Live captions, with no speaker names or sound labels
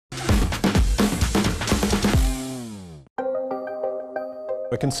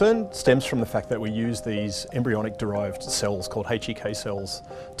The concern stems from the fact that we use these embryonic-derived cells called HEK cells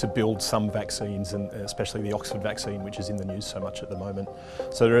to build some vaccines, and especially the Oxford vaccine, which is in the news so much at the moment.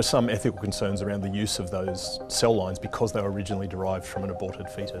 So there are some ethical concerns around the use of those cell lines because they were originally derived from an aborted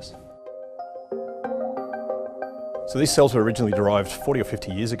fetus. So these cells were originally derived 40 or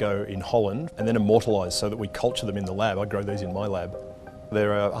 50 years ago in Holland and then immortalised so that we culture them in the lab. I grow these in my lab.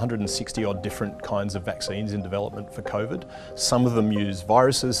 There are 160 odd different kinds of vaccines in development for COVID. Some of them use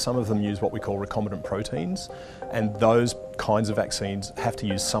viruses, some of them use what we call recombinant proteins, and those kinds of vaccines have to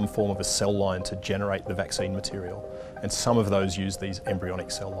use some form of a cell line to generate the vaccine material, and some of those use these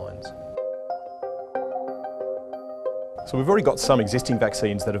embryonic cell lines. So we've already got some existing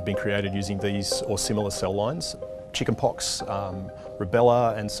vaccines that have been created using these or similar cell lines. Chickenpox,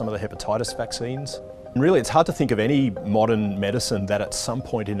 rubella, and some of the hepatitis vaccines. And really, it's hard to think of any modern medicine that at some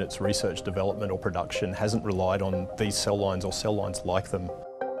point in its research, development or production hasn't relied on these cell lines or cell lines like them.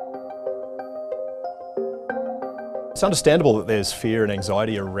 It's understandable that there's fear and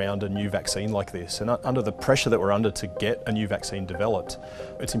anxiety around a new vaccine like this, and under the pressure that we're under to get a new vaccine developed,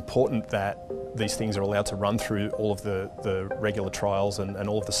 it's important that these things are allowed to run through all of the regular trials and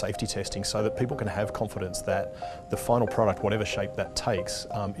all of the safety testing so that people can have confidence that the final product, whatever shape that takes,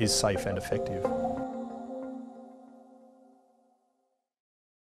 is safe and effective.